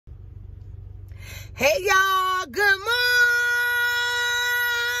Hey y'all, good morning.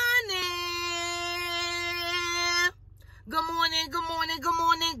 Good morning, good morning, good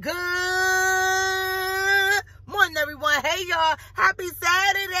morning, good morning everyone. Hey y'all, happy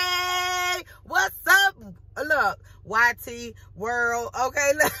Saturday. What's up? Look, YT world,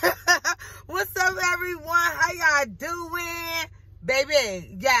 okay, look. What's up everyone? How y'all doing?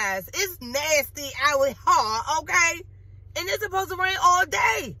 Baby, yes, it's nasty out here, okay? And it's supposed to rain all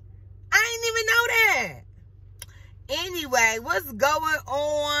day. I didn't even know that. Anyway, what's going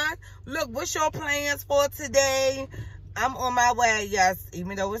on? Look, what's your plans for today? I'm on my way, yes,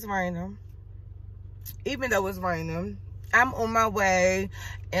 even though it's raining. I'm on my way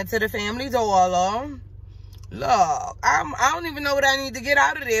into the Family Dollar. Look, I don't even know what I need to get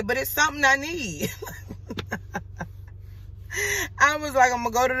out of there, but it's something I need. I was like, I'm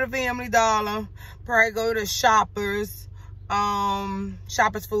gonna go to the Family Dollar, probably go to Shoppers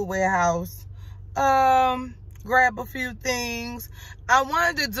Food Warehouse, grab a few things. I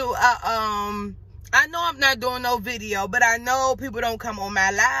wanted to do I know I'm not doing no video, but I know people don't come on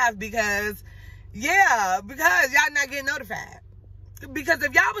my live because y'all not getting notified. Because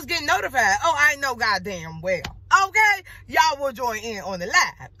if y'all was getting notified, oh, I know goddamn well, okay, y'all will join in on the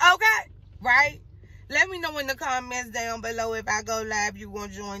live, okay, right? Let me know in the comments down below if I go live, you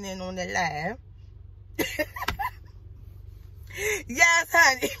gonna join in on the live. Yes,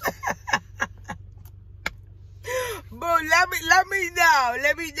 honey. Boo, let me know,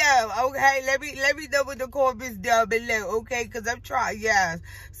 okay? Let me know what the comments down below, okay? Because I'm trying, yes.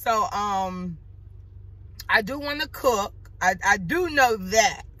 So, I do want to cook. I do know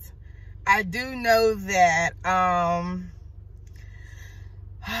that.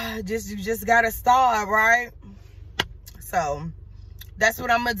 You just gotta start, right? So that's what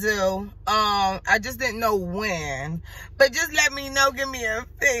I'm gonna do. I just didn't know when, but just let me know. Give me a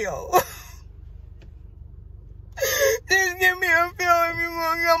feel. Just give me a feel if you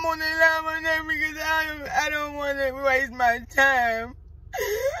want to come on the live on that, because I don't want to waste my time.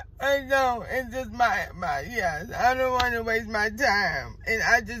 I don't. It's just yes. I don't want to waste my time, and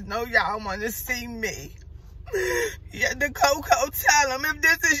I just know y'all want to see me. Yeah, the Coco, tell them if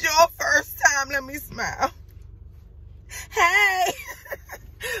this is your first time, let me smile. Hey,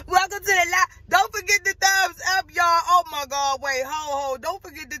 welcome to the live. Don't forget the thumbs up, y'all. Oh my God, wait, hold. Don't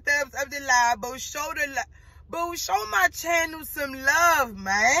forget the thumbs up the live, boo. Show my channel some love,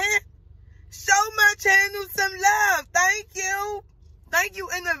 man. Show my channel some love. Thank you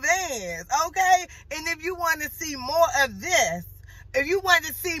in advance, okay? And if you want to see more of this,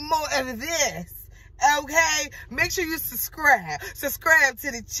 okay, make sure you subscribe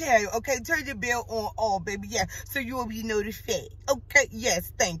to the channel, okay? Turn your bell on all, baby, yeah, so you will be notified, okay?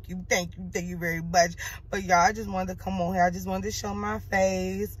 Yes, thank you very much. But y'all, I just wanted to come on here. I just wanted to show my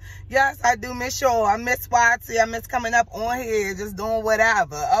face. Yes, I do miss y'all. I miss YT. I miss coming up on here, just doing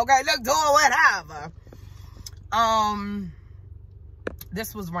whatever, okay? Look, doing whatever.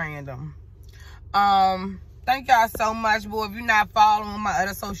 This was random. Thank y'all so much, boy. If you're not following my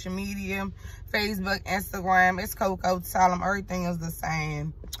other social media, Facebook, Instagram, it's Coco Tell them. Everything is the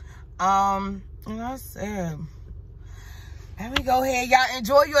same. And I said, let me go ahead, y'all.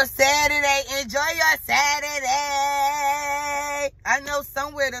 Enjoy your Saturday. I know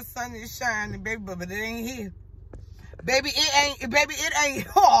somewhere the sun is shining, baby, but it ain't here. Baby, it ain't.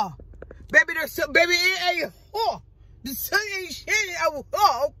 Oh, baby, it ain't. Oh, the sun ain't shining.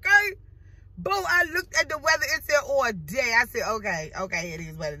 Oh, okay. Boo, I looked at the weather, it said all day. I said, okay, it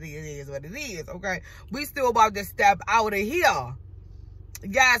is what it is, okay? We still about to step out of here.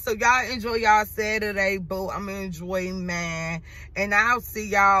 Yeah, so y'all enjoy y'all Saturday, boo. I'm enjoying, man. And I'll see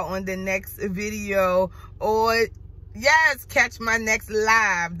y'all on the next video. Or, yes, catch my next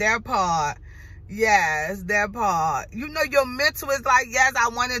live, that part. Yes, that part. You know your mental is like, yes, I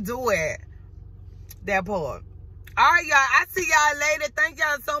want to do it. That part. All right, y'all. I see y'all later. Thank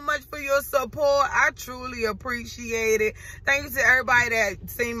y'all so much for your support. I truly appreciate it. Thank you to everybody that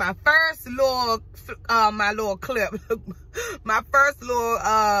seen my first little, clip, my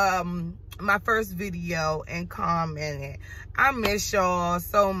first video and commented. I miss y'all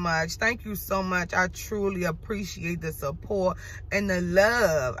so much. Thank you so much. I truly appreciate the support and the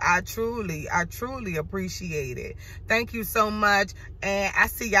love. I truly appreciate it. Thank you so much. And I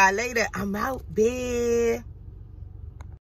see y'all later. I'm out there.